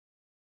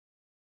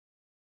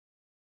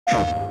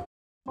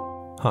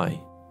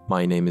Hi,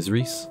 my name is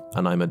Reece,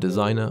 and I'm a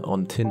designer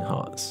on Tin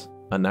Hearts,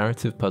 a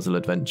narrative puzzle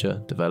adventure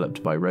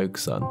developed by Rogue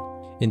Sun.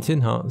 In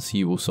Tin Hearts,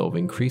 you will solve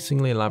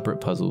increasingly elaborate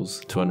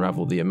puzzles to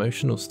unravel the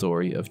emotional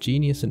story of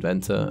genius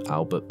inventor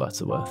Albert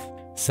Butterworth.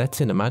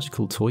 Set in a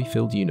magical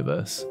toy-filled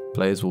universe,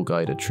 players will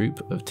guide a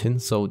troop of tin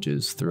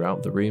soldiers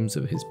throughout the rooms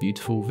of his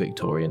beautiful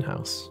Victorian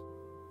house.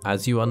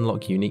 As you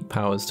unlock unique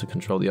powers to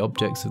control the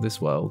objects of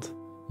this world,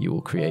 you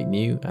will create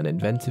new and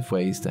inventive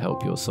ways to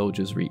help your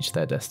soldiers reach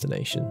their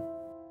destination.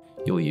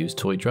 You'll use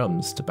toy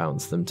drums to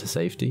bounce them to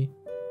safety,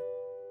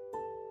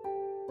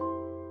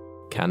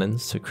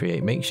 cannons to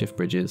create makeshift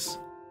bridges,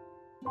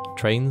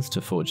 trains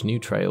to forge new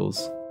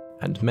trails,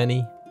 and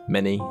many,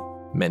 many,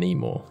 many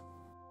more.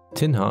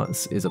 Tin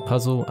Hearts is a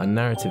puzzle and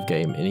narrative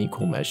game in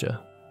equal measure.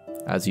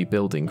 As you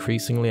build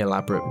increasingly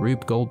elaborate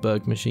Rube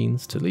Goldberg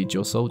machines to lead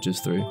your soldiers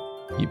through,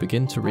 you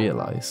begin to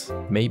realise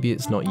maybe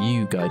it's not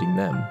you guiding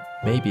them,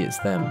 maybe it's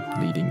them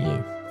leading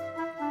you.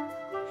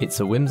 It's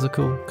a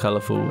whimsical,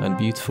 colourful and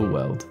beautiful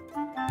world,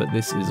 but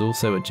this is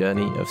also a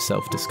journey of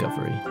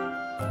self-discovery,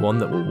 one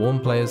that will warm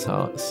players'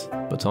 hearts,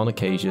 but on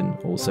occasion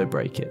also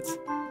break it,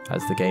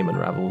 as the game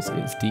unravels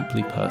its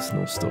deeply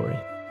personal story.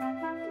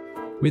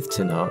 With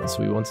Tin Hearts,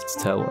 we wanted to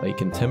tell a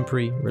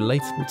contemporary,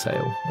 relatable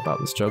tale about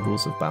the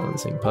struggles of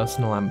balancing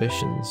personal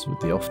ambitions with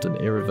the often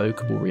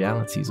irrevocable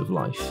realities of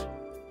life.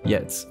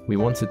 Yet, we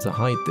wanted to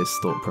hide this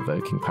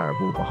thought-provoking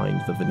parable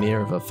behind the veneer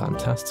of a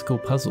fantastical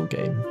puzzle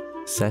game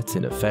set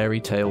in a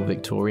fairy tale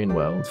Victorian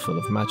world full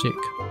of magic,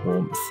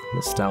 warmth,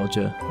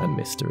 nostalgia, and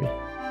mystery.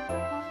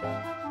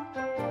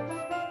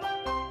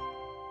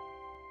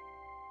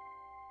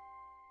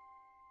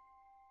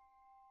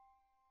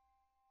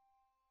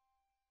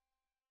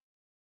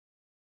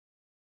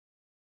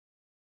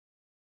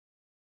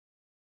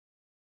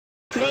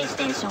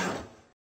 PlayStation